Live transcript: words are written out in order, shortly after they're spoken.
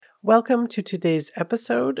Welcome to today's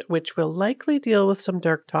episode, which will likely deal with some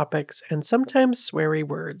dark topics and sometimes sweary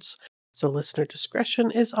words, so listener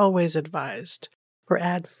discretion is always advised. For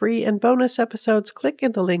ad-free and bonus episodes, click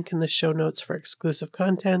in the link in the show notes for exclusive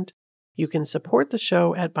content. You can support the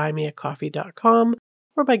show at buymeacoffee.com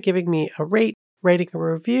or by giving me a rate, writing a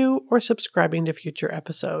review, or subscribing to future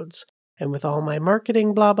episodes. And with all my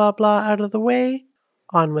marketing blah blah blah out of the way,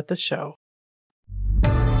 on with the show.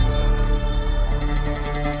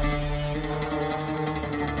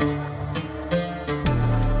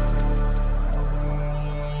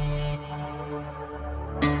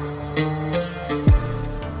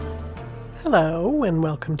 Hello, and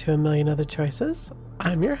welcome to A Million Other Choices.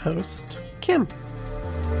 I'm your host, Kim.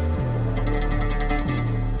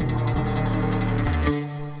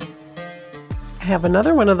 I have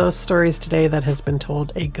another one of those stories today that has been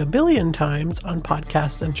told a gabillion times on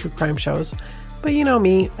podcasts and true crime shows. But you know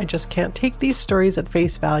me, I just can't take these stories at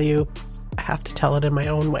face value. I have to tell it in my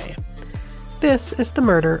own way. This is the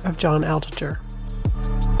murder of John Altinger.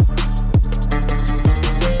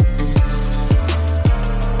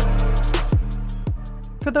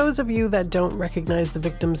 For those of you that don't recognize the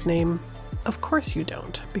victim's name, of course you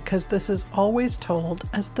don't, because this is always told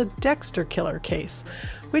as the Dexter killer case,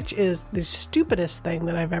 which is the stupidest thing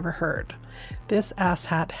that I've ever heard. This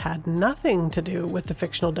asshat had nothing to do with the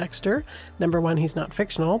fictional Dexter. Number one, he's not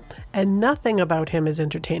fictional, and nothing about him is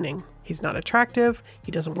entertaining. He's not attractive,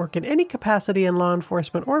 he doesn't work in any capacity in law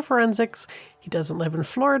enforcement or forensics, he doesn't live in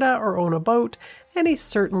Florida or own a boat, and he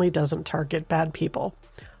certainly doesn't target bad people.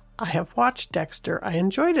 I have watched Dexter. I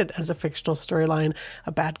enjoyed it as a fictional storyline.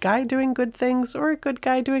 A bad guy doing good things or a good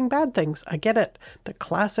guy doing bad things. I get it. The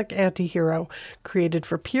classic anti-hero created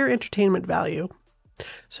for pure entertainment value.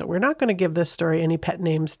 So we're not going to give this story any pet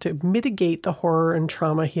names to mitigate the horror and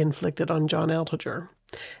trauma he inflicted on John Altinger.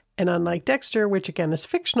 And unlike Dexter, which again is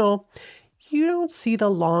fictional, you don't see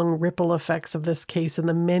the long ripple effects of this case in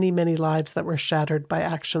the many, many lives that were shattered by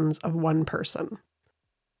actions of one person.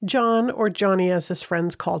 John, or Johnny as his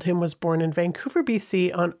friends called him, was born in Vancouver,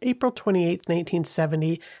 BC on April 28,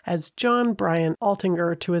 1970 as John Brian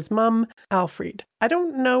Altinger to his mum, Alfred. I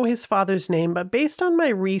don't know his father's name, but based on my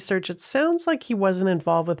research, it sounds like he wasn't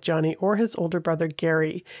involved with Johnny or his older brother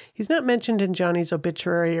Gary. He's not mentioned in Johnny's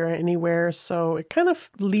obituary or anywhere, so it kind of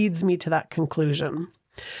leads me to that conclusion.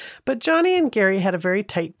 But Johnny and Gary had a very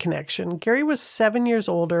tight connection. Gary was 7 years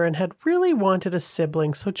older and had really wanted a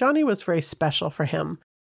sibling, so Johnny was very special for him.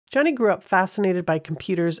 Johnny grew up fascinated by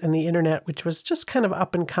computers and the internet, which was just kind of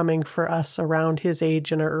up and coming for us around his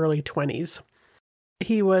age in our early 20s.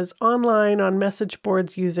 He was online on message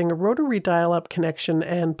boards using a rotary dial-up connection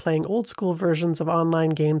and playing old-school versions of online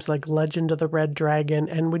games like Legend of the Red Dragon,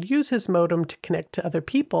 and would use his modem to connect to other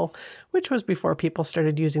people, which was before people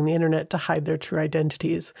started using the internet to hide their true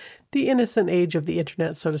identities. The innocent age of the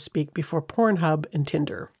internet, so to speak, before Pornhub and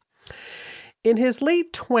Tinder. In his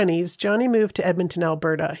late 20s, Johnny moved to Edmonton,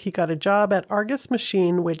 Alberta. He got a job at Argus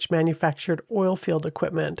Machine, which manufactured oil field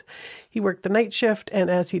equipment. He worked the night shift,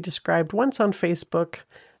 and as he described once on Facebook,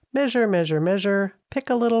 measure, measure, measure,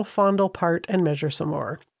 pick a little, fondle part, and measure some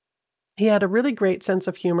more. He had a really great sense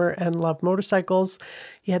of humor and loved motorcycles.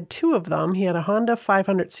 He had two of them. He had a Honda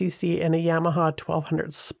 500cc and a Yamaha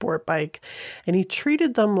 1200 sport bike, and he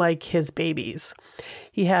treated them like his babies.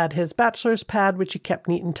 He had his bachelor's pad, which he kept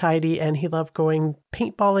neat and tidy, and he loved going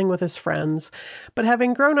paintballing with his friends. But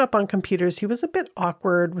having grown up on computers, he was a bit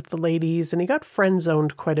awkward with the ladies, and he got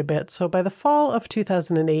friend-zoned quite a bit. So by the fall of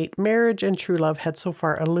 2008, marriage and true love had so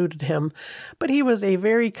far eluded him. But he was a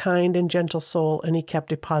very kind and gentle soul, and he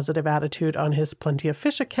kept a positive attitude on his Plenty of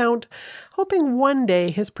Fish account, hoping one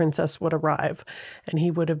day his princess would arrive, and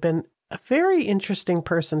he would have been a very interesting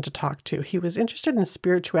person to talk to. He was interested in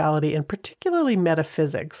spirituality and particularly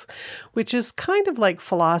metaphysics, which is kind of like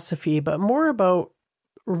philosophy, but more about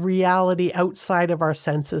reality outside of our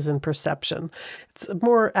senses and perception. It's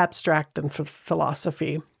more abstract than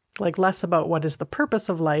philosophy, like less about what is the purpose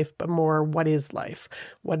of life, but more what is life?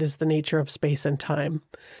 What is the nature of space and time?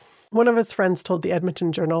 One of his friends told the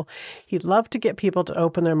Edmonton Journal he loved to get people to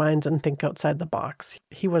open their minds and think outside the box.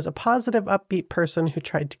 He was a positive, upbeat person who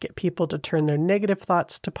tried to get people to turn their negative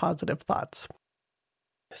thoughts to positive thoughts.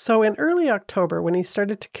 So in early October, when he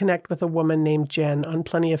started to connect with a woman named Jen on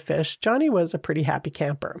Plenty of Fish, Johnny was a pretty happy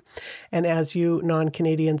camper. And as you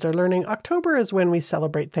non-Canadians are learning, October is when we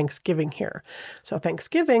celebrate Thanksgiving here. So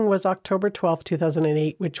Thanksgiving was October 12,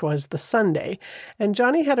 2008, which was the Sunday. And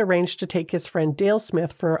Johnny had arranged to take his friend Dale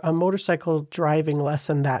Smith for a motorcycle driving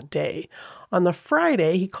lesson that day. On the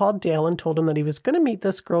Friday, he called Dale and told him that he was going to meet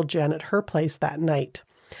this girl Jen at her place that night.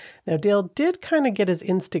 Now, Dale did kind of get his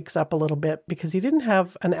instincts up a little bit because he didn't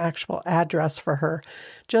have an actual address for her,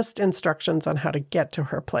 just instructions on how to get to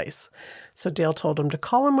her place. So Dale told him to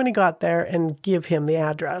call him when he got there and give him the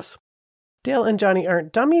address. Dale and Johnny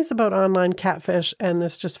aren't dummies about online catfish, and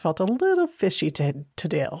this just felt a little fishy to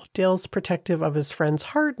Dale. Dale's protective of his friend's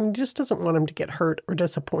heart and just doesn't want him to get hurt or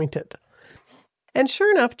disappointed. And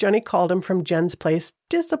sure enough, Johnny called him from Jen's place,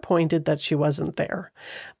 disappointed that she wasn't there.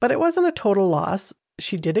 But it wasn't a total loss.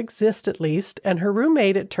 She did exist at least, and her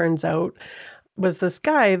roommate, it turns out, was this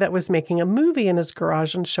guy that was making a movie in his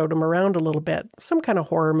garage and showed him around a little bit, some kind of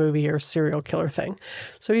horror movie or serial killer thing.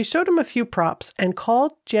 So he showed him a few props and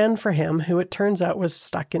called Jen for him, who it turns out was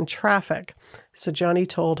stuck in traffic. So Johnny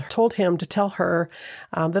told him to tell her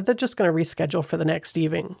that they're just going to reschedule for the next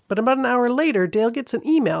evening. But about an hour later, Dale gets an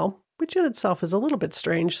email, which in itself is a little bit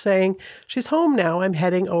strange, saying, "She's home now, I'm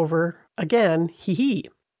heading over again, hee hee."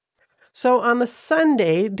 So on the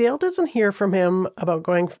Sunday, Dale doesn't hear from him about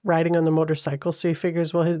going riding on the motorcycle, so he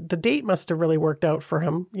figures, well, the date must have really worked out for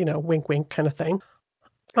him, wink, wink kind of thing.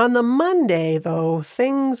 On the Monday, though,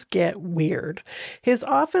 things get weird. His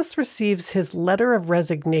office receives his letter of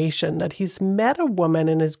resignation that he's met a woman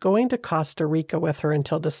and is going to Costa Rica with her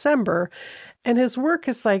until December. And his work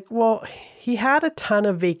is like, well, he had a ton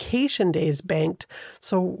of vacation days banked,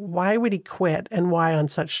 so why would he quit and why on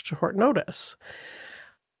such short notice?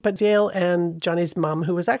 But Dale and Johnny's mom,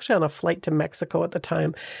 who was actually on a flight to Mexico at the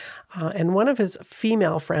time, and one of his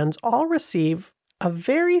female friends all receive a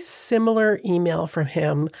very similar email from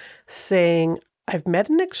him saying, "I've met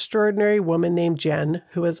an extraordinary woman named Jen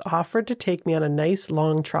who has offered to take me on a nice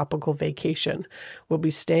long tropical vacation. We'll be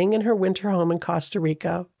staying in her winter home in Costa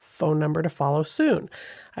Rica. Phone number to follow soon.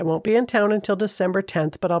 I won't be in town until December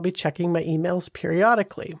 10th, but I'll be checking my emails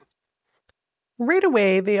periodically." Right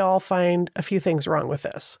away, they all find a few things wrong with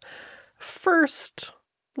this. First,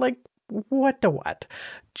 what?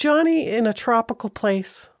 Johnny in a tropical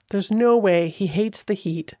place? There's no way. He hates the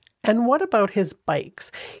heat. And what about his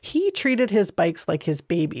bikes? He treated his bikes like his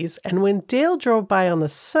babies, and when Dale drove by on the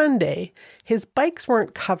Sunday, his bikes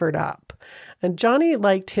weren't covered up. And Johnny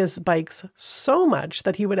liked his bikes so much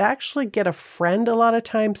that he would actually get a friend a lot of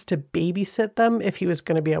times to babysit them if he was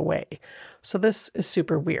going to be away. So this is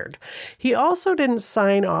super weird. He also didn't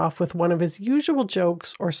sign off with one of his usual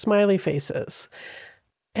jokes or smiley faces.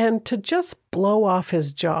 And to just blow off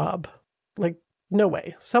his job, no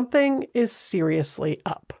way. Something is seriously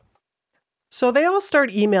up. So they all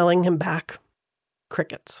start emailing him back.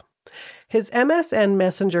 Crickets. His MSN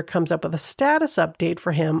Messenger comes up with a status update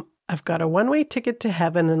for him. "I've got a one-way ticket to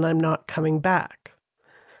heaven and I'm not coming back."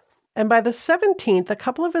 And by the 17th, a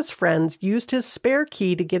couple of his friends used his spare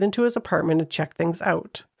key to get into his apartment and check things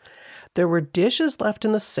out. There were dishes left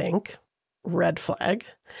in the sink. Red flag.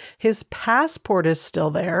 His passport is still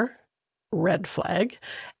there. Red flag.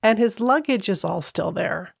 And his luggage is all still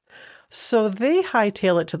there. So they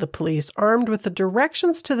hightail it to the police, armed with the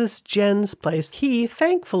directions to this Jen's place he,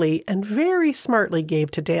 thankfully and very smartly,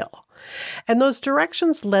 gave to Dale. And those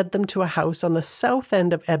directions led them to a house on the south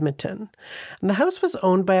end of Edmonton. And the house was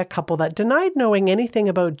owned by a couple that denied knowing anything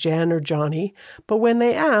about Jen or Johnny, but when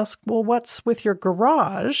they asked, "Well, what's with your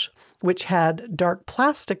garage?" which had dark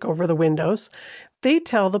plastic over the windows, they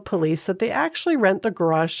tell the police that they actually rent the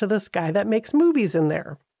garage to this guy that makes movies in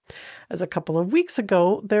there. As a couple of weeks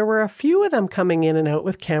ago, there were a few of them coming in and out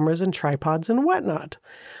with cameras and tripods and whatnot.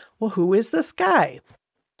 Well, who is this guy?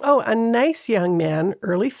 Oh, a nice young man,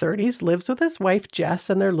 early 30s, lives with his wife Jess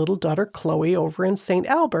and their little daughter Chloe over in St.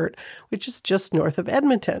 Albert, which is just north of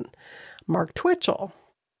Edmonton. Mark Twitchell.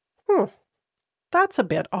 That's a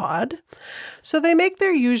bit odd. So they make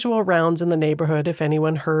their usual rounds in the neighborhood if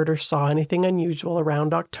anyone heard or saw anything unusual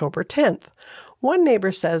around October 10th. One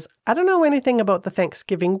neighbor says, "I don't know anything about the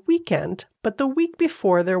Thanksgiving weekend, but the week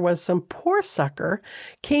before there was some poor sucker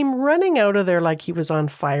came running out of there like he was on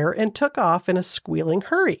fire and took off in a squealing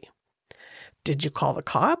hurry." "Did you call the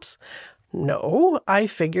cops?" "No, I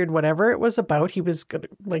figured whatever it was about, he was going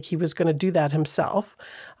to do that himself.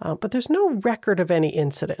 But there's no record of any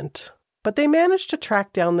incident." But they managed to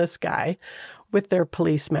track down this guy with their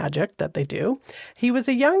police magic that they do. He was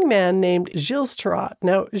a young man named Gilles Tarot.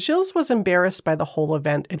 Now, Gilles was embarrassed by the whole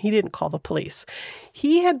event, and he didn't call the police.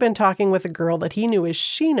 He had been talking with a girl that he knew as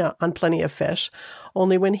Sheena on Plenty of Fish,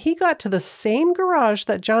 only when he got to the same garage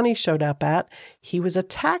that Johnny showed up at, he was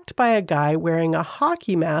attacked by a guy wearing a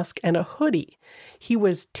hockey mask and a hoodie. He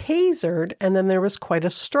was tasered, and then there was quite a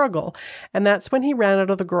struggle, and that's when he ran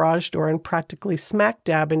out of the garage door and practically smack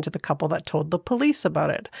dab into the couple that told the police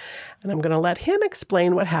about it. And I'm going to let him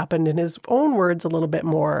explain what happened in his own words a little bit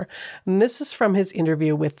more, and this is from his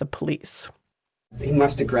interview with the police. He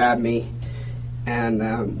must have grabbed me,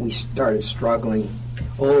 and we started struggling.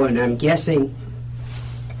 Oh, and I'm guessing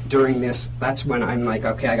during this, that's when I'm like,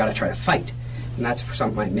 okay, I got to try to fight. And that's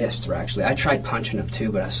something I missed, or actually. I tried punching him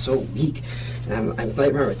too, but I was so weak. And I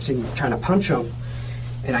remember trying to punch him,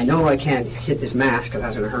 and I know I can't hit this mask because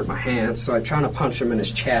that's going to hurt my hands, so I'm trying to punch him in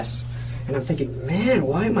his chest. And I'm thinking, man,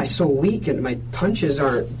 why am I so weak? And my punches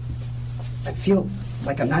aren't, I feel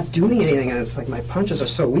like I'm not doing anything, and it's like my punches are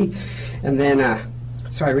so weak. And then,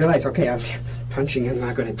 so I realized, okay, I'm punching him, I'm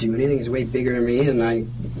not going to do anything. He's way bigger than me,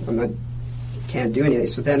 and can't do anything.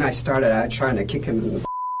 So then I started trying to kick him in the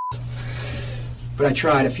but I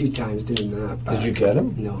tried a few times doing that. Did you get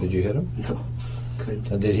him? No. Did you hit him? No, couldn't.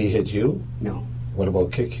 And did he hit you? No. What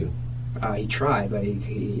about kick you? He tried, but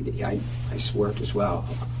I swerved as well.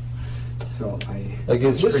 So like,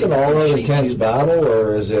 is this an all-out intense battle,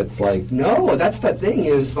 or is it like? No, that's the thing.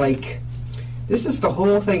 Is like, this is the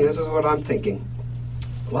whole thing. This is what I'm thinking.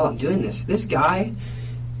 While I'm doing this, this guy,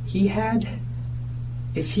 he had,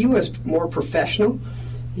 if he was more professional,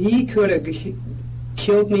 he could have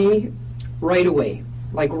killed me right away.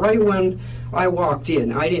 Like right when I walked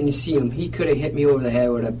in, I didn't see him. He could have hit me over the head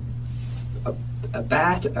with a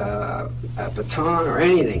bat, a baton, or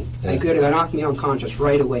anything. Yeah. He could have knocked me unconscious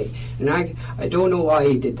right away. And I don't know why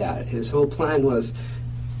he did that. His whole plan was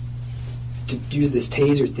to use this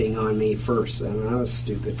taser thing on me first, and that was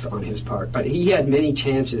stupid on his part. But he had many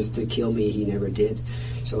chances to kill me. He never did.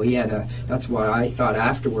 So he had that's why I thought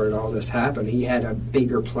afterward all this happened, he had a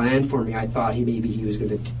bigger plan for me. I thought maybe he was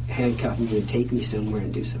going to handcuff me and take me somewhere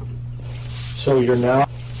and do something. So you're now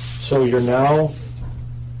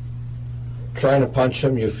trying to punch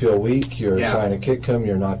him, you feel weak, you're trying to kick him,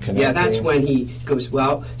 you're not connecting. Yeah, that's when he goes,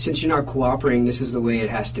 well, since you're not cooperating, this is the way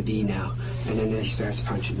it has to be now. And then he starts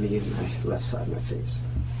punching me in my left side of my face.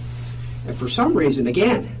 And for some reason,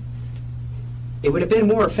 again, it would have been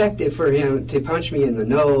more effective for him to punch me in the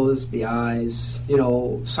nose, the eyes,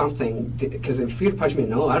 something. Because if he had punched me in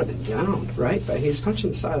the nose, I'd have been down, right? But he was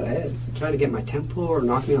punching the side of the head, trying to get my temple or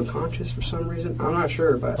knock me unconscious for some reason. I'm not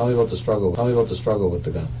sure, but... Tell me about the struggle. Tell me about the struggle with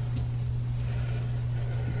the gun.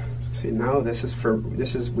 See, now this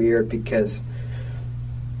is weird because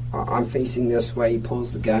I'm facing this way. He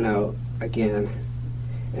pulls the gun out again,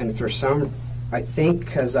 and for some, I think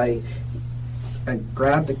because I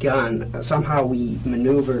grabbed the gun, somehow we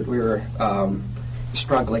maneuvered. We were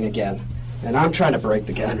struggling again, and I'm trying to break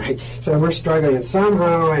the gun, right? So we're struggling, and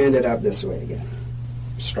somehow I ended up this way again,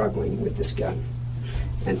 struggling with this gun.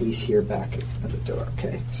 And he's here back at the door.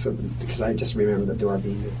 Okay, so because I just remember the door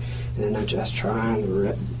being there, and then I'm just trying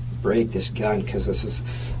to break this gun because this is,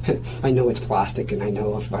 I know it's plastic, and I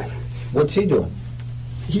know if I... What's he doing?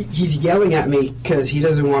 He's yelling at me because he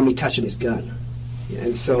doesn't want me touching his gun.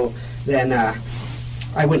 And so then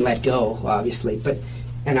I wouldn't let go, obviously,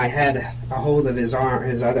 and I had a hold of his arm,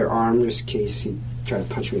 his other arm, just in case he tried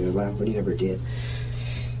to punch me in the left, but he never did.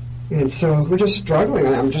 And so we're just struggling.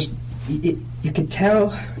 I'm just, you could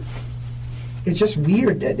tell, it's just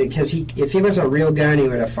weird that because if he was a real gun, he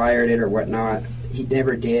would have fired it or whatnot. He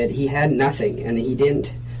never did. He had nothing, and he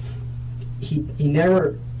didn't. He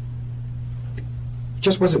never. It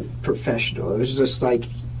just wasn't professional. It was just like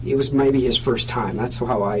it was maybe his first time. That's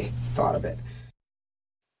how I thought of it.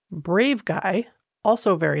 Brave guy,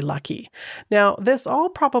 also very lucky. Now, this all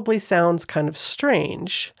probably sounds kind of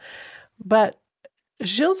strange, but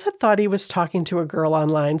Gilles had thought he was talking to a girl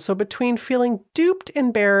online, so between feeling duped,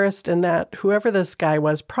 embarrassed, and that whoever this guy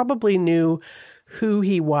was probably knew who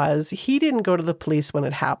he was, he didn't go to the police when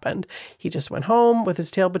it happened. He just went home with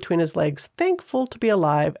his tail between his legs, thankful to be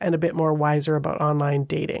alive and a bit more wiser about online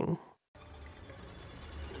dating.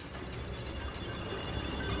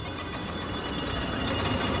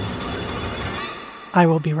 I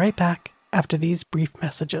will be right back after these brief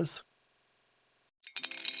messages.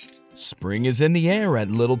 Spring is in the air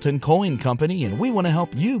at Littleton Coin Company, and we want to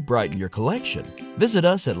help you brighten your collection. Visit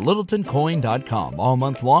us at littletoncoin.com all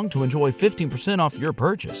month long to enjoy 15% off your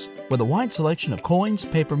purchase. With a wide selection of coins,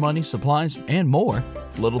 paper money, supplies, and more,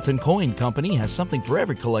 Littleton Coin Company has something for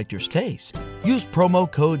every collector's taste. Use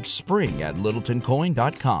promo code SPRING at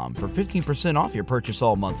littletoncoin.com for 15% off your purchase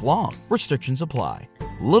all month long. Restrictions apply.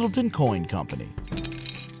 Littleton Coin Company.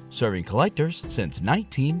 Serving collectors since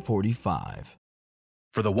 1945.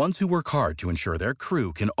 For the ones who work hard to ensure their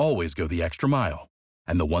crew can always go the extra mile,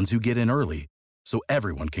 and the ones who get in early so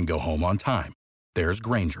everyone can go home on time, there's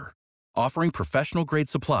Grainger, offering professional-grade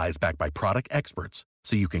supplies backed by product experts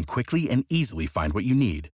so you can quickly and easily find what you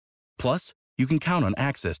need. Plus, you can count on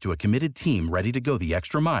access to a committed team ready to go the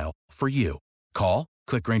extra mile for you. Call,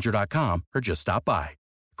 click Grainger.com, or just stop by.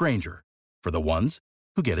 Grainger, for the ones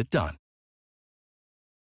who get it done.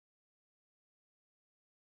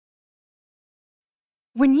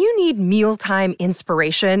 When you need mealtime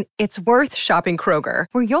inspiration, it's worth shopping Kroger,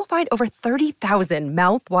 where you'll find over 30,000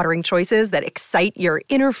 mouth-watering choices that excite your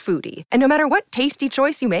inner foodie. And no matter what tasty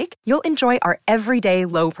choice you make, you'll enjoy our everyday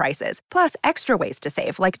low prices, plus extra ways to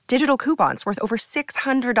save, like digital coupons worth over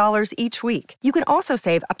 $600 each week. You can also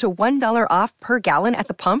save up to $1 off per gallon at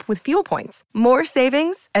the pump with fuel points. More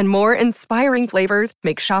savings and more inspiring flavors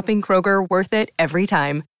make shopping Kroger worth it every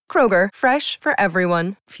time. Kroger, fresh for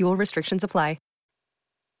everyone. Fuel restrictions apply.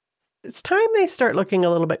 It's time they start looking a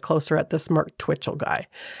little bit closer at this Mark Twitchell guy.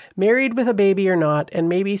 Married with a baby or not, and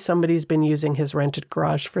maybe somebody's been using his rented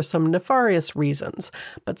garage for some nefarious reasons.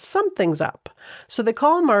 But something's up. So they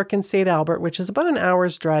call Mark in St. Albert, which is about an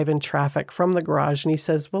hour's drive in traffic from the garage, and he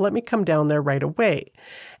says, well, let me come down there right away.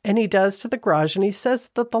 And he does to the garage, and he says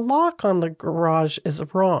that the lock on the garage is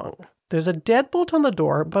wrong. There's a deadbolt on the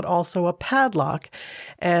door, but also a padlock,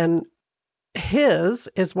 and his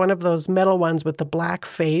is one of those metal ones with the black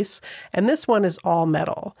face, and this one is all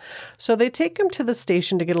metal. So they take him to the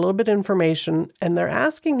station to get a little bit of information, and they're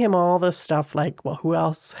asking him all this stuff like, well, who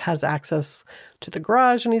else has access to the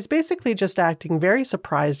garage? And he's basically just acting very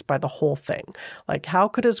surprised by the whole thing. Like, how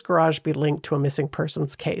could his garage be linked to a missing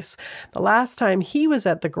persons case? The last time he was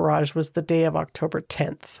at the garage was the day of October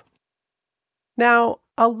 10th. Now,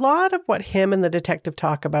 a lot of what him and the detective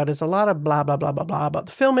talk about is a lot of blah, blah, blah, blah, blah about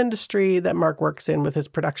the film industry that Mark works in with his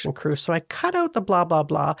production crew. So I cut out the blah, blah,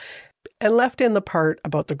 blah and left in the part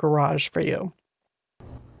about the garage for you.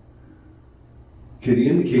 Okay, the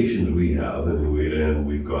indications we have, and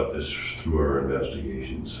we've got this through our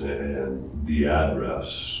investigations, and the address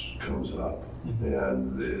comes up,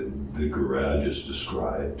 and the garage is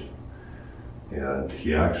described, and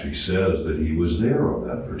he actually says that he was there on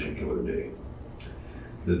that particular day.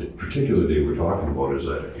 The particular day we're talking about is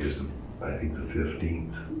I think the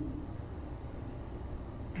 15th.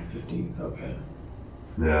 The 15th, okay.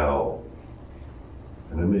 Now,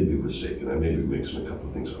 and I may be mistaken, I may be mixing a couple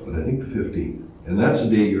of things up, but I think the 15th. And that's the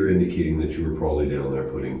day you're indicating that you were probably down there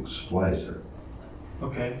putting supplies there.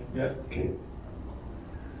 Okay, yeah. Okay.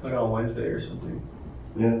 Like on Wednesday or something.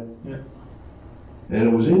 Yeah. Yeah. And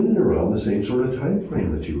it was in and around the same sort of time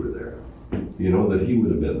frame that you were there. You know, that he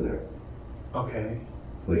would have been there. Okay.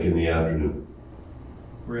 Like in the afternoon.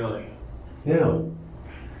 Really? Yeah.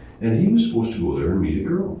 And he was supposed to go there and meet a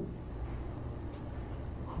girl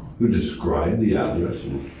who described the address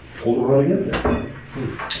and told him how to get there.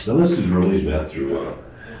 Now this is girl he's met through,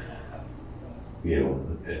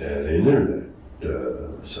 an internet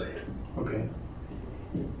site. Okay.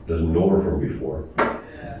 Doesn't know her from before.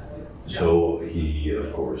 So he,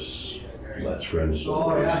 of course, lets friends know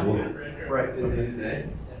where he's going. Right. Okay.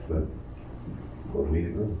 But go to meet a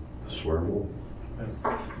girl, swear him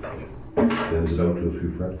sends it out to a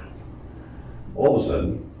few friends. All of a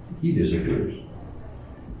sudden, he disappears.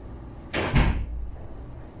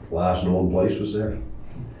 Last known place was there.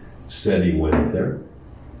 Said he went there,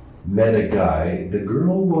 met a guy, the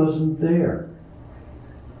girl wasn't there.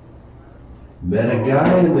 Met a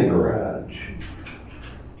guy in the garage.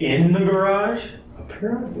 In the garage?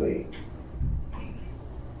 Apparently.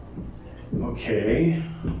 Okay.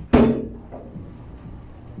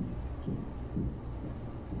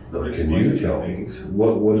 Can you tell me?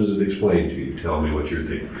 What does it explain to you? Tell me what you're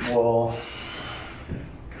thinking. Well,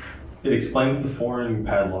 it explains the foreign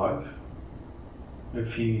padlock.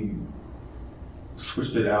 If he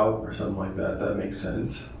switched it out or something like that, that makes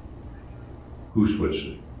sense. Who switched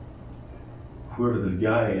it? Whoever this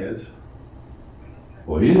guy is.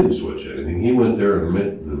 Well, he didn't switch anything. He went there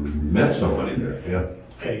and met somebody there, yeah.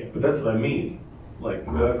 Okay, but that's what I mean. Like,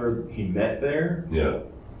 whoever he met there. Yeah.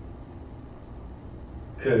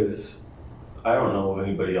 Because I don't know of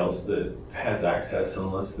anybody else that has access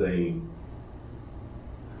unless they,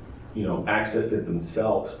 accessed it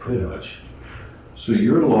themselves, pretty much. So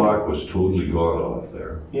your lock was totally gone off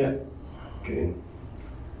there. Yeah. Okay.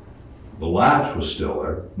 The latch was still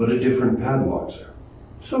there, but a different padlock's there.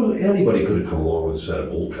 So anybody could have come along with a set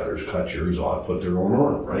of bolt cutters, cut yours off, put their own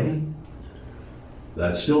on, right?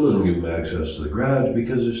 That still doesn't give them access to the garage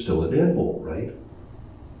because there's still a deadbolt, right?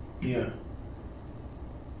 Yeah.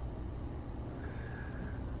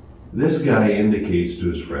 This guy indicates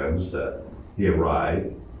to his friends that he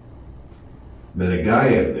arrived, met a guy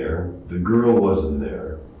in there, the girl wasn't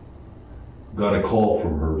there, got a call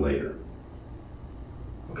from her later.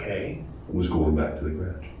 Okay. Was going back to the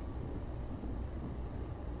garage.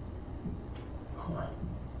 Huh.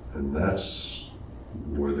 And that's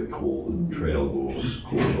where the cold trail goes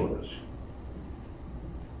cold on us.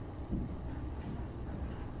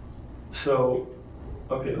 So,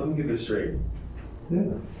 okay, let me get this straight.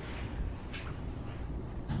 Yeah.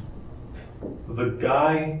 the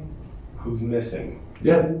guy who's missing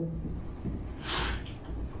Yeah.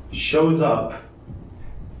 shows up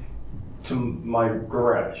to my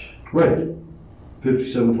garage. Right.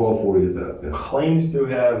 571240 at that. Yeah. Claims to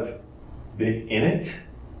have been in it.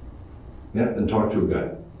 Yeah, and talk to a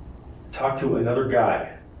guy. Talk to another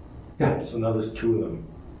guy. Yeah. So now there's two of them.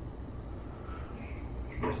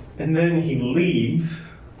 And then he leaves.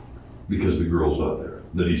 Because the girl's not there.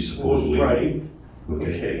 That he's supposedly. Right. Okay.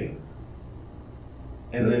 Okay.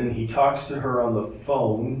 And then he talks to her on the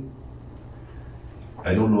phone.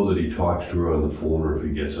 I don't know that he talks to her on the phone or if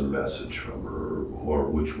he gets a message from her or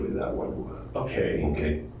which way that one went. Okay.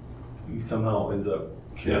 Okay. He somehow ends up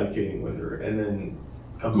communicating with her and then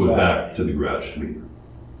comes Goes back to the garage to meet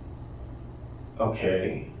her.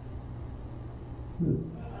 Okay.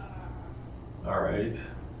 All right.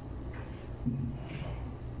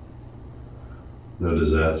 Now,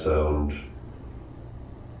 does that sound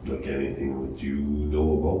like anything that you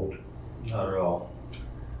know about? Not at all.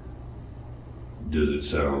 Does it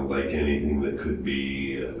sound like anything that could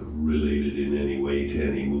be related in any way to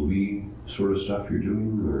any movie sort of stuff you're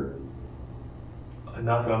doing, or?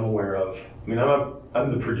 Not that I'm aware of. I mean,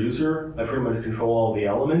 I'm the producer. I pretty much control all the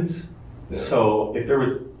elements. Yeah. So if there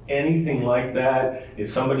was anything like that,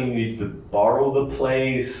 if somebody needs to borrow the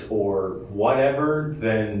place or whatever,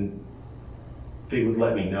 then they would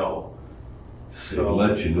let me know. So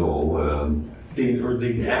let you know.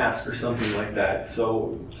 They'd ask or something like that.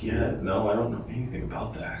 So yeah, no, I don't know anything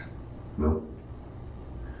about that. No.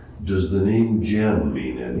 Does the name Jen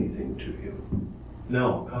mean anything to you?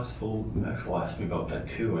 No, Constable Maxwell asked me about that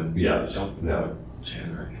too, and Yes. I don't know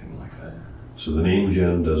Jen or anything like that. So the name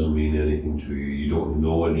Jen doesn't mean anything to you. You don't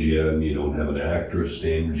know a Jen. You don't have an actress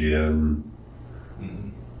named Jen. Mm-hmm.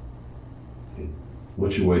 Okay.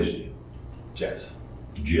 What's your wife's name? Jess.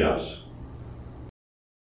 Jess.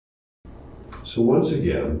 So once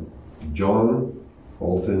again, John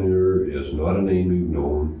Altinger is not a name you've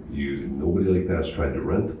known. Nobody like that's tried to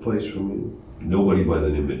rent the place from you. Nobody by the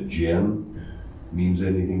name of Jen means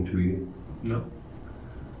anything to you. No.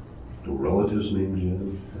 No relatives named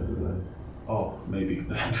Jen. Oh, maybe.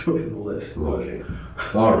 I have to look at the list. Okay.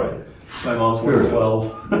 All right. My mom's worth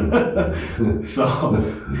 12. So,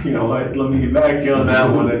 let me get back to you on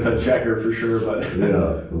that one. It's a checker for sure, but.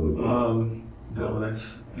 Yeah. No, that's.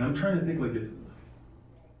 I'm trying to think like it.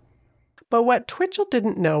 But what Twitchell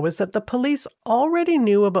didn't know was that the police already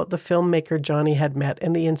knew about the filmmaker Johnny had met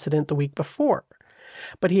in the incident the week before.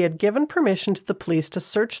 But he had given permission to the police to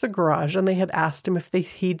search the garage, and they had asked him if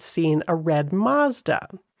he'd seen a red Mazda.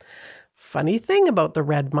 Funny thing about the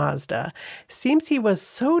red Mazda, seems he was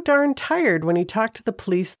so darn tired when he talked to the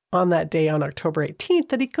police on that day on October 18th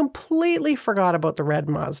that he completely forgot about the red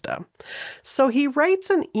Mazda. So he writes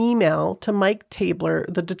an email to Mike Tabler,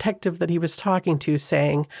 the detective that he was talking to,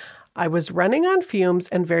 saying, I was running on fumes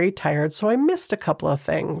and very tired, so I missed a couple of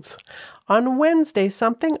things. On Wednesday,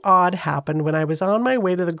 something odd happened when I was on my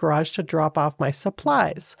way to the garage to drop off my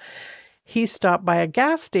supplies. He stopped by a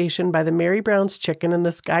gas station by the Mary Brown's Chicken, and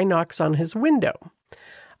this guy knocks on his window.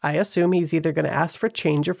 I assume he's either going to ask for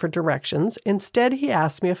change or for directions. Instead, he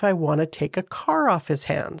asked me if I want to take a car off his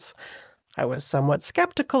hands. I was somewhat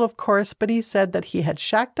skeptical, of course, but he said that he had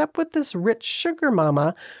shacked up with this rich sugar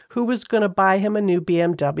mama who was going to buy him a new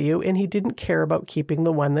BMW, and he didn't care about keeping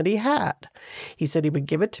the one that he had. He said he would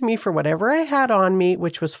give it to me for whatever I had on me,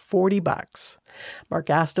 which was $40. Mark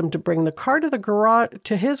asked him to bring the car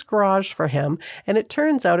to his garage for him, and it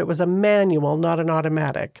turns out it was a manual, not an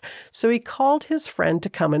automatic. So he called his friend to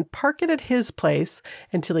come and park it at his place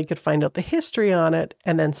until he could find out the history on it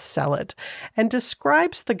and then sell it, and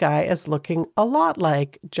describes the guy as looking a lot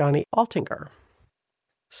like Johnny Altinger.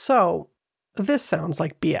 So, this sounds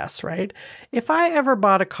like BS, right? If I ever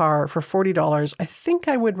bought a car for $40, I think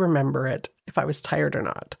I would remember it if I was tired or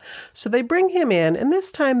not. So they bring him in, and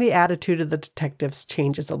this time the attitude of the detectives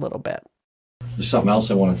changes a little bit. There's something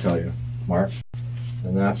else I want to tell you, Mark,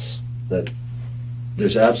 and that's that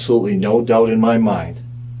there's absolutely no doubt in my mind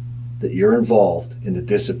that you're involved in the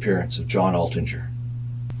disappearance of John Altinger.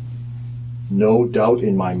 No doubt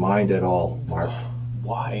in my mind at all, Mark.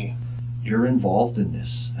 Why? You're involved in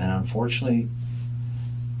this, and unfortunately,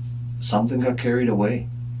 something got carried away.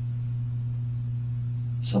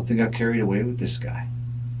 Something got carried away with this guy.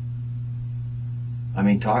 I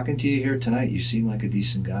mean, talking to you here tonight, you seem like a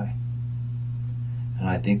decent guy. And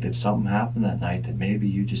I think that something happened that night that maybe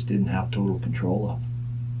you just didn't have total control of.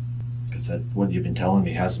 Because that what you've been telling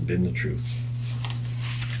me hasn't been the truth.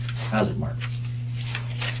 Has it, Mark?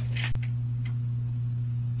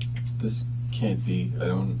 This can't be. I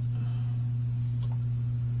don't...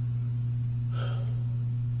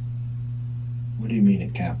 do you mean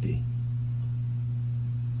it can't be?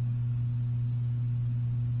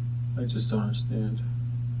 I just don't understand.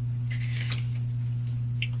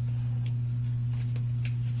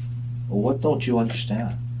 Well, what don't you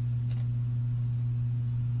understand?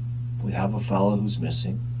 We have a fellow who's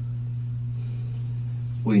missing.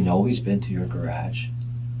 We know he's been to your garage.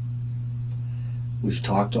 We've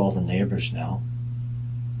talked to all the neighbors now.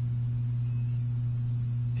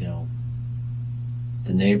 You know,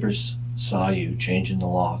 the neighbors saw you changing the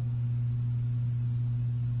lock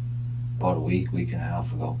about a week and a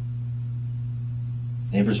half ago.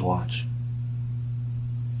 Neighbors watch.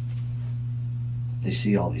 They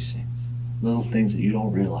see all these things. Little things that you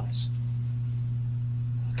don't realize.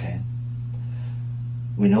 Okay?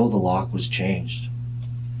 We know the lock was changed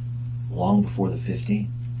long before the 15th.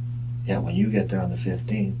 Yet when you get there on the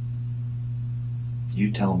 15th,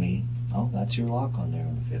 you tell me, oh, that's your lock on there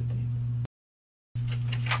on the 15th.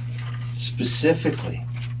 Specifically,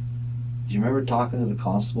 do you remember talking to the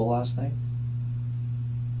constable last night?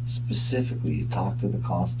 Specifically, you talked to the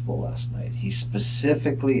constable last night. He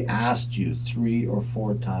specifically asked you 3 or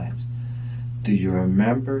 4 times, do you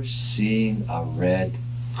remember seeing a red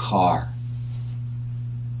car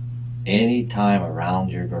any time around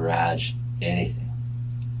your garage? Anything?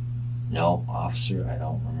 No, officer, I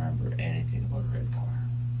don't remember anything about a red car.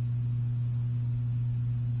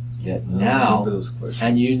 Yet now,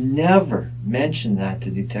 and you never mention that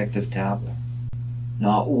to Detective Tabler.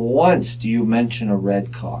 Not once do you mention a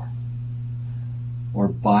red car or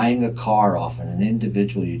buying a car off an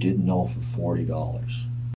individual you didn't know for $40.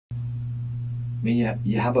 I mean,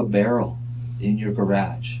 you have a barrel in your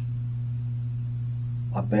garage.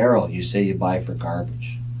 A barrel you say you buy for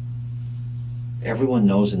garbage. Everyone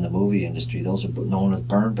knows in the movie industry those are known as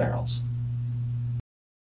burn barrels.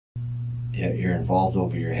 Yeah, you're involved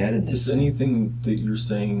over your head in this. Is anything that you're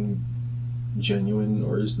saying genuine,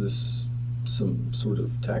 or is this some sort of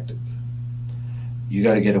tactic? You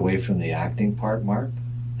got to get away from the acting part, Mark,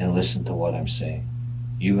 and listen to what I'm saying.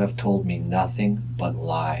 You have told me nothing but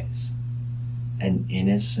lies. An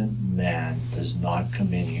innocent man does not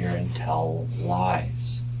come in here and tell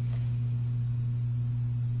lies.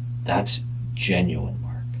 That's genuine,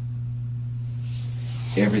 Mark.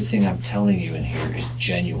 Everything I'm telling you in here is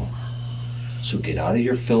genuine. So get out of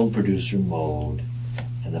your film producer mode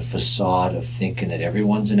and the facade of thinking that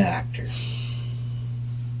everyone's an actor.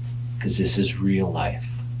 Because this is real life.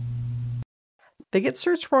 They get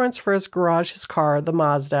search warrants for his garage, his car, the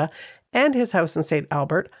Mazda, and his house in St.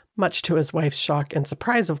 Albert, much to his wife's shock and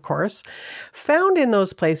surprise, of course. Found in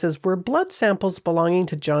those places were blood samples belonging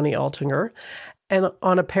to Johnny Altinger, and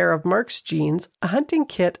on a pair of Mark's jeans, a hunting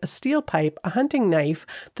kit, a steel pipe, a hunting knife,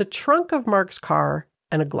 the trunk of Mark's car,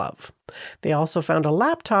 and a glove. They also found a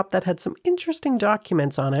laptop that had some interesting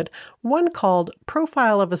documents on it, one called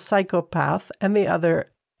Profile of a Psychopath and the other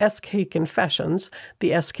SK Confessions.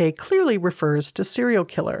 The SK clearly refers to serial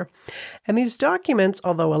killer. And these documents,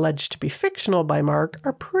 although alleged to be fictional by Mark,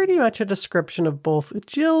 are pretty much a description of both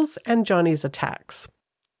Jill's and Johnny's attacks.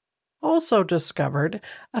 Also discovered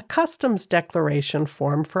a customs declaration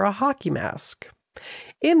form for a hockey mask.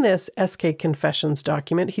 In this SK Confessions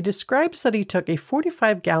document, he describes that he took a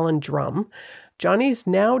 45-gallon drum, Johnny's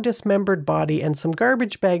now dismembered body, and some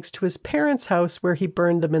garbage bags to his parents' house where he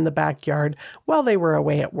burned them in the backyard while they were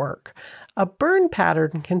away at work. A burn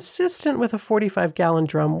pattern consistent with a 45-gallon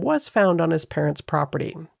drum was found on his parents'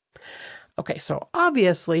 property. Okay, so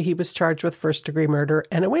obviously he was charged with first-degree murder,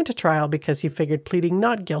 and it went to trial because he figured pleading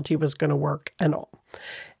not guilty was going to work and all.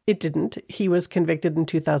 It didn't. He was convicted in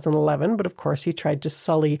 2011, but of course he tried to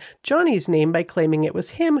sully Johnny's name by claiming it was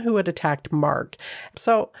him who had attacked Mark.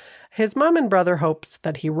 So his mom and brother hopes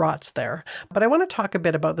that he rots there. But I want to talk a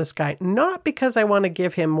bit about this guy, not because I want to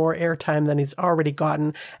give him more airtime than he's already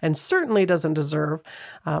gotten and certainly doesn't deserve,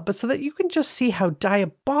 but so that you can just see how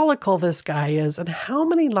diabolical this guy is and how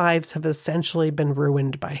many lives have essentially been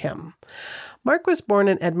ruined by him. Mark was born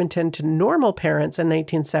in Edmonton to normal parents in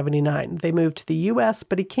 1979. They moved to the U.S.,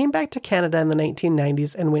 but he came back to Canada in the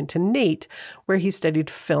 1990s and went to NAIT, where he studied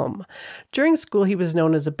film. During school, he was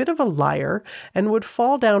known as a bit of a liar and would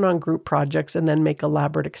fall down on group projects and then make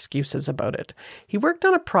elaborate excuses about it. He worked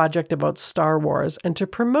on a project about Star Wars, and to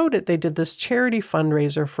promote it, they did this charity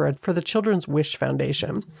fundraiser for the Children's Wish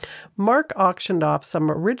Foundation. Mark auctioned off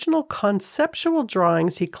some original conceptual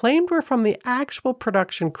drawings he claimed were from the actual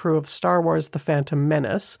production crew of Star Wars The Phantom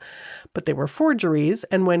Menace, but they were forgeries,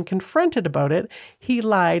 and when confronted about it, he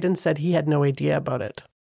lied and said he had no idea about it.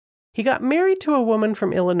 He got married to a woman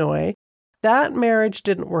from Illinois, That marriage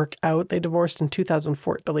didn't work out. They divorced in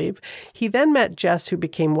 2004, I believe. He then met Jess, who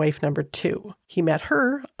became wife number 2. He met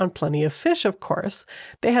her on Plenty of Fish, of course.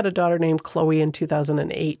 They had a daughter named Chloe in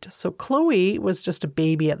 2008. So Chloe was just a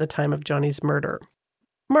baby at the time of Johnny's murder.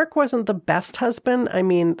 Mark wasn't the best husband. I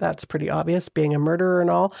mean, that's pretty obvious, being a murderer and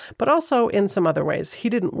all, but also in some other ways. He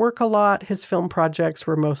didn't work a lot. His film projects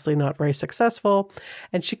were mostly not very successful.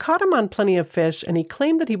 And she caught him on Plenty of Fish, and he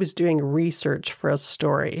claimed that he was doing research for a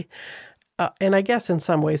story. And I guess in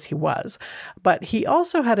some ways he was. But he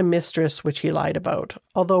also had a mistress, which he lied about.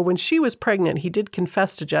 Although when she was pregnant, he did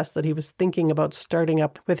confess to Jess that he was thinking about starting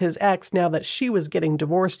up with his ex now that she was getting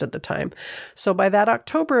divorced at the time. So by that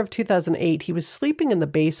October of 2008, he was sleeping in the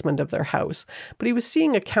basement of their house. But he was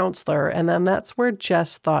seeing a counselor, and then that's where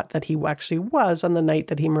Jess thought that he actually was on the night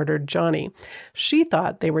that he murdered Johnny. She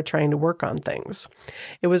thought they were trying to work on things.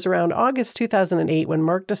 It was around August 2008 when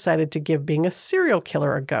Mark decided to give being a serial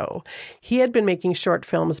killer a go. He had been making short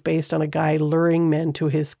films based on a guy luring men to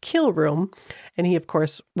his kill room, and he, of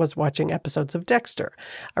course, was watching episodes of Dexter.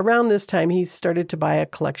 Around this time, he started to buy a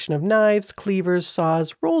collection of knives, cleavers,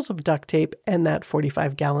 saws, rolls of duct tape, and that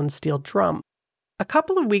 45-gallon steel drum. A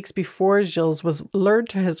couple of weeks before Gilles was lured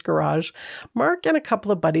to his garage, Mark and a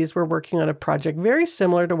couple of buddies were working on a project very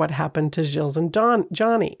similar to what happened to Gilles and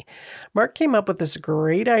Johnny. Mark came up with this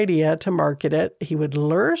great idea to market it. He would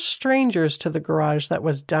lure strangers to the garage that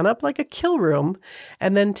was done up like a kill room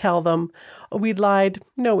and then tell them, "Oh, we'd lied,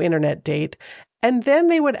 no internet date." And then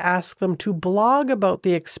they would ask them to blog about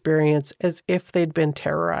the experience as if they'd been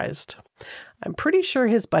terrorized. I'm pretty sure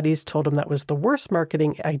his buddies told him that was the worst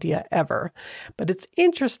marketing idea ever. But it's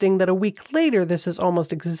interesting that a week later, this is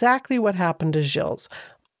almost exactly what happened to Gilles,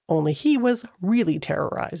 only he was really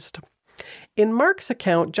terrorized. In Mark's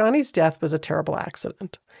account, Johnny's death was a terrible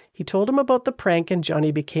accident. He told him about the prank, and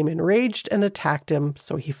Johnny became enraged and attacked him,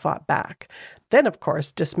 so he fought back. Then, of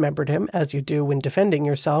course, dismembered him, as you do when defending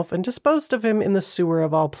yourself, and disposed of him in the sewer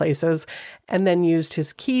of all places, and then used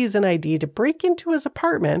his keys and ID to break into his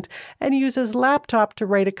apartment and use his laptop to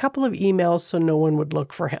write a couple of emails so no one would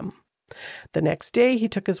look for him. The next day, he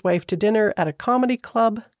took his wife to dinner at a comedy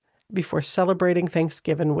club before celebrating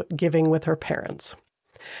Thanksgiving with her parents.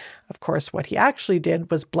 Of course, what he actually did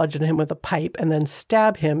was bludgeon him with a pipe and then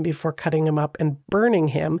stab him before cutting him up and burning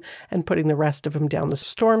him and putting the rest of him down the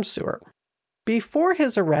storm sewer. Before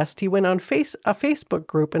his arrest, he went on a Facebook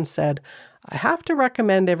group and said, "I have to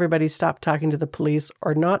recommend everybody stop talking to the police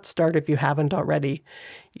or not start if you haven't already.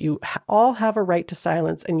 You all have a right to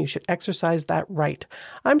silence, and you should exercise that right.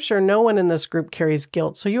 I'm sure no one in this group carries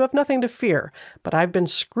guilt, so you have nothing to fear. But I've been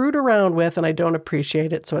screwed around with, and I don't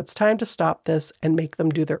appreciate it, so it's time to stop this and make them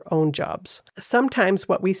do their own jobs. Sometimes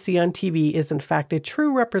what we see on TV is in fact a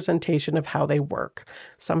true representation of how they work.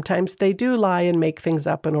 Sometimes they do lie and make things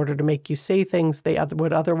up in order to make you say things they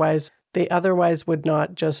otherwise would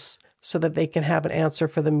not, just so that they can have an answer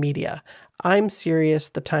for the media. I'm serious.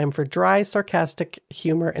 The time for dry, sarcastic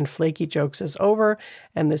humor and flaky jokes is over,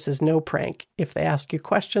 and this is no prank. If they ask you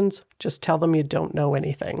questions, just tell them you don't know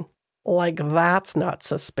anything." Like that's not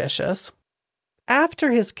suspicious. After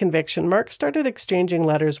his conviction, Mark started exchanging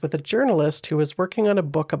letters with a journalist who was working on a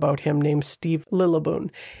book about him named Steve Lilleboon.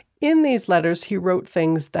 In these letters, he wrote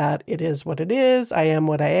things that it is what it is, I am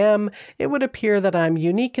what I am, it would appear that I'm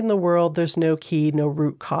unique in the world, there's no key, no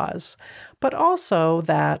root cause. But also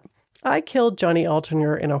that I killed Johnny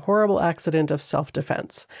Altinger in a horrible accident of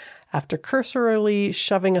self-defense. After cursorily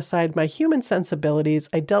shoving aside my human sensibilities,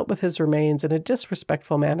 I dealt with his remains in a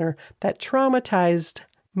disrespectful manner that traumatized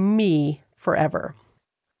me forever.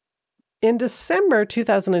 In December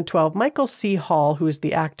 2012, Michael C. Hall, who is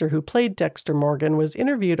the actor who played Dexter Morgan, was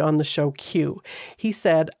interviewed on the show Q. He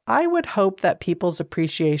said, "I would hope that people's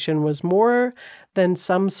appreciation was more than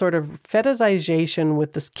some sort of fetishization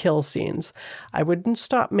with the kill scenes. I wouldn't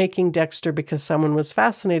stop making Dexter because someone was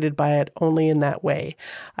fascinated by it only in that way.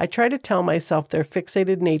 I try to tell myself their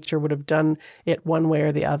fixated nature would have done it one way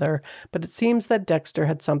or the other, but it seems that Dexter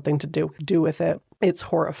had something to do with it. It's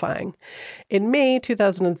horrifying." In May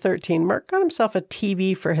 2013, Mark got himself a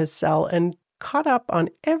TV for his cell and caught up on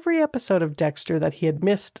every episode of Dexter that he had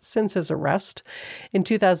missed since his arrest. In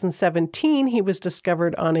 2017, he was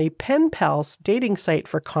discovered on a pen pals dating site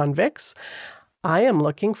for convicts. "I am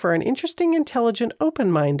looking for an interesting, intelligent,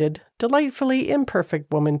 open-minded, delightfully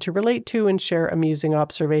imperfect woman to relate to and share amusing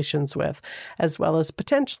observations with, as well as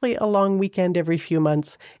potentially a long weekend every few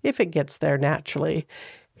months, if it gets there naturally.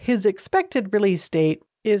 His expected release date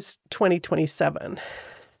is 2027.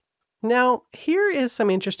 Now, here is some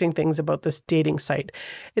interesting things about this dating site.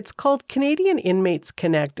 It's called Canadian Inmates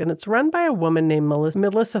Connect, and it's run by a woman named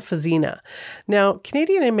Melissa Fazina. Now,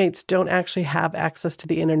 Canadian inmates don't actually have access to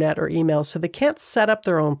the internet or email, so they can't set up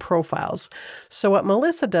their own profiles. So what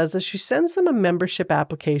Melissa does is she sends them a membership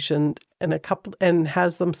application and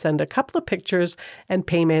has them send a couple of pictures and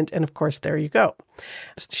payment, and of course, there you go.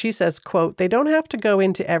 She says, quote, they don't have to go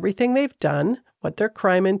into everything they've done, what their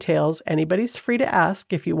crime entails. Anybody's free to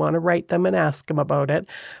ask if you want to write them and ask them about it,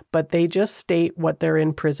 but they just state what they're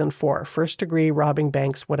in prison for, first degree, robbing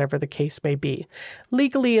banks, whatever the case may be.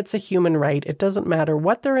 Legally, it's a human right. It doesn't matter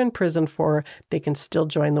what they're in prison for, they can still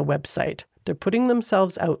join the website. They're putting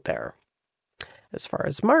themselves out there. As far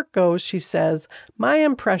as Mark goes, she says, my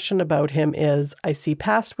impression about him is I see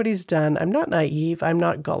past what he's done. I'm not naive. I'm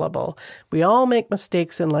not gullible. We all make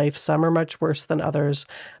mistakes in life. Some are much worse than others.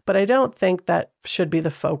 But I don't think that should be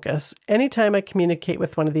the focus. Anytime I communicate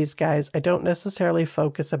with one of these guys, I don't necessarily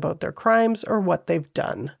focus about their crimes or what they've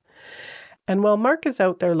done. And while Mark is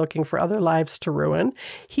out there looking for other lives to ruin,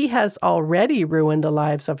 he has already ruined the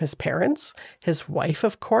lives of his parents, his wife,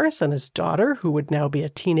 of course, and his daughter, who would now be a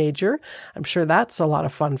teenager. I'm sure that's a lot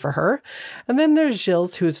of fun for her. And then there's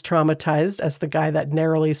Gilles, who's traumatized as the guy that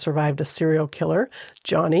narrowly survived a serial killer,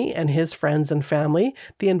 Johnny and his friends and family.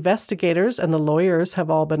 The investigators and the lawyers have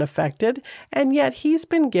all been affected, and yet he's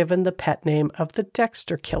been given the pet name of the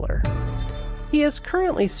Dexter Killer. He is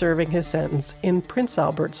currently serving his sentence in Prince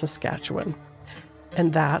Albert, Saskatchewan.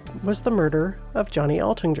 And that was the murder of Johnny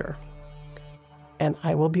Altinger. And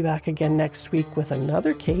I will be back again next week with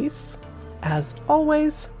another case. As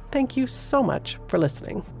always, thank you so much for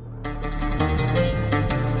listening.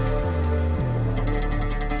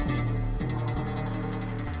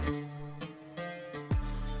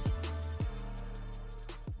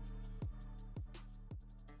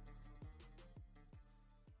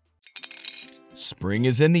 Spring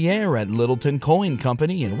is in the air at Littleton Coin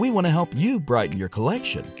Company, and we want to help you brighten your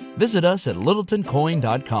collection. Visit us at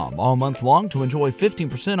littletoncoin.com all month long to enjoy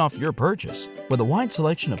 15% off your purchase. With a wide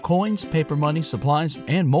selection of coins, paper money, supplies,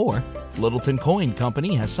 and more, Littleton Coin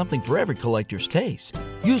Company has something for every collector's taste.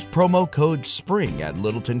 Use promo code SPRING at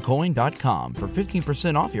littletoncoin.com for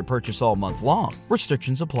 15% off your purchase all month long.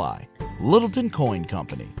 Restrictions apply. Littleton Coin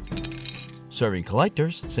Company. Serving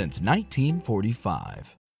collectors since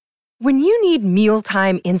 1945. When you need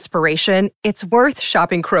mealtime inspiration, it's worth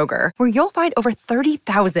shopping Kroger, where you'll find over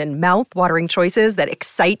 30,000 mouth-watering choices that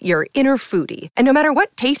excite your inner foodie. And no matter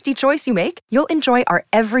what tasty choice you make, you'll enjoy our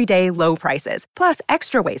everyday low prices, plus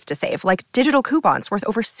extra ways to save, like digital coupons worth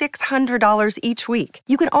over $600 each week.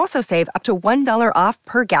 You can also save up to $1 off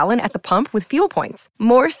per gallon at the pump with fuel points.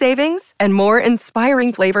 More savings and more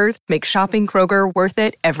inspiring flavors make shopping Kroger worth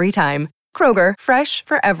it every time. Kroger, fresh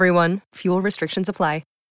for everyone. Fuel restrictions apply.